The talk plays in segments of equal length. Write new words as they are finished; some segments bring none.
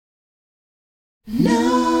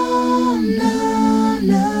No, no,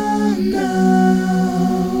 no, no.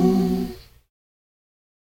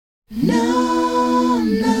 No,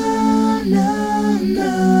 no, no,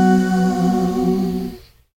 no.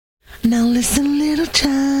 Now listen, little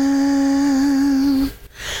child,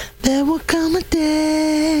 there will come a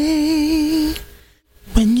day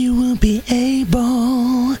when you will be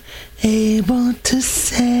able to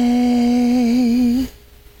say,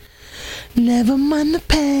 never mind the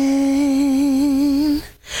pain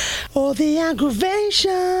or the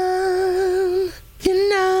aggravation. You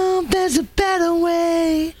know there's a better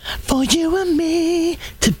way for you and me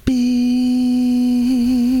to be.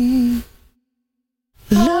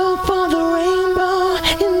 Look for the rainbow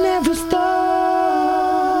in every storm.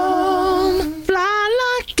 Fly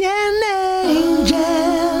like an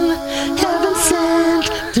angel, heaven sent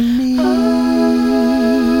to me.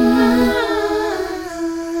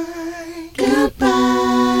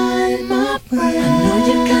 Goodbye, my friend. I know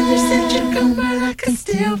you got your said you're gone, but I can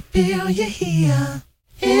still feel you here.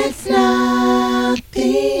 It's not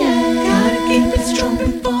the end. Gotta keep it strong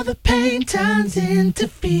before the pain turns into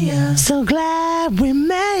fear. So glad we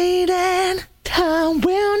made it. Time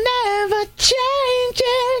will never change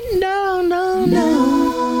it. No, no,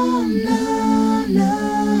 no, no,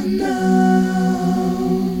 no, no.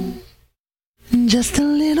 Just a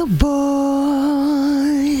little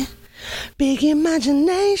boy, big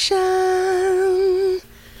imagination,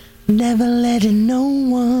 never letting no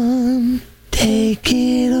one take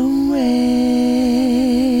it away.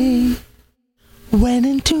 Went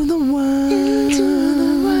into the world,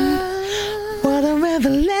 what a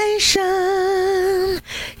revelation.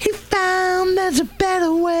 He found there's a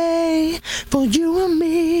better way for you and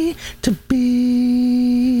me to be.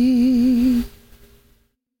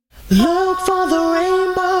 Look for the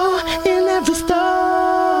rainbow in every storm.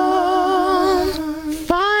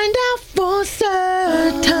 Find out for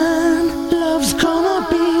certain love's gonna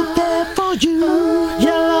be there for you.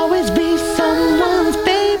 You'll always be someone's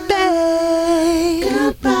baby.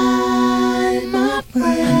 Goodbye, my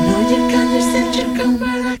friend. I know you got your said you're gone,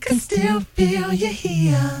 but I can still feel you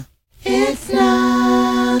here. It's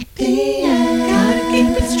not the end. Gotta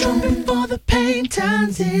keep it strong before the pain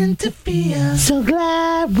turns into fear. So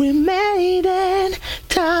glad we made it.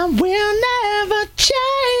 Time will never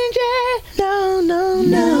change it. No, no,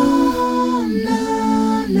 no,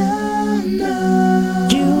 no, no, no.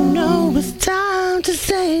 You know it's time to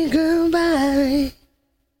say goodbye.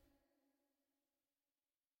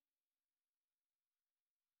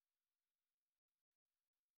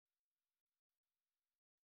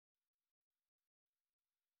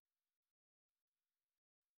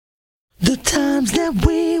 The times that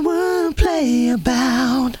we would play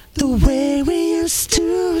about, the way we used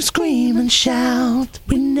to scream and shout.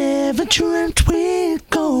 We never dreamt we'd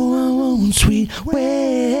go our own sweet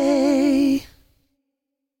way.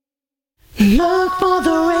 Look for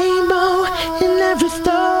the rainbow in every storm.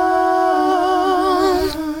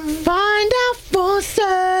 Find out for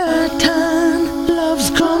certain love's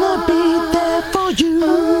gonna be there for you.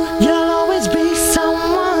 You'll always be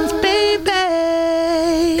someone's baby.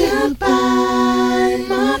 Goodbye,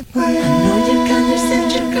 my friend. I know you got your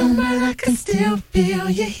said you're gone, but I can still feel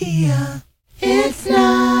you here. It's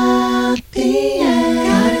not the end.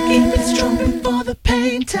 Gotta keep it strong before the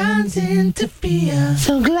pain turns into fear.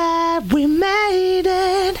 So glad we made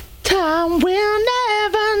it. Time will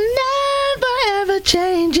never, never, ever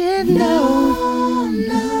change it. No,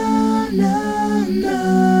 no, no,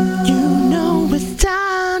 no. You know it's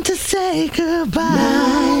time to say goodbye.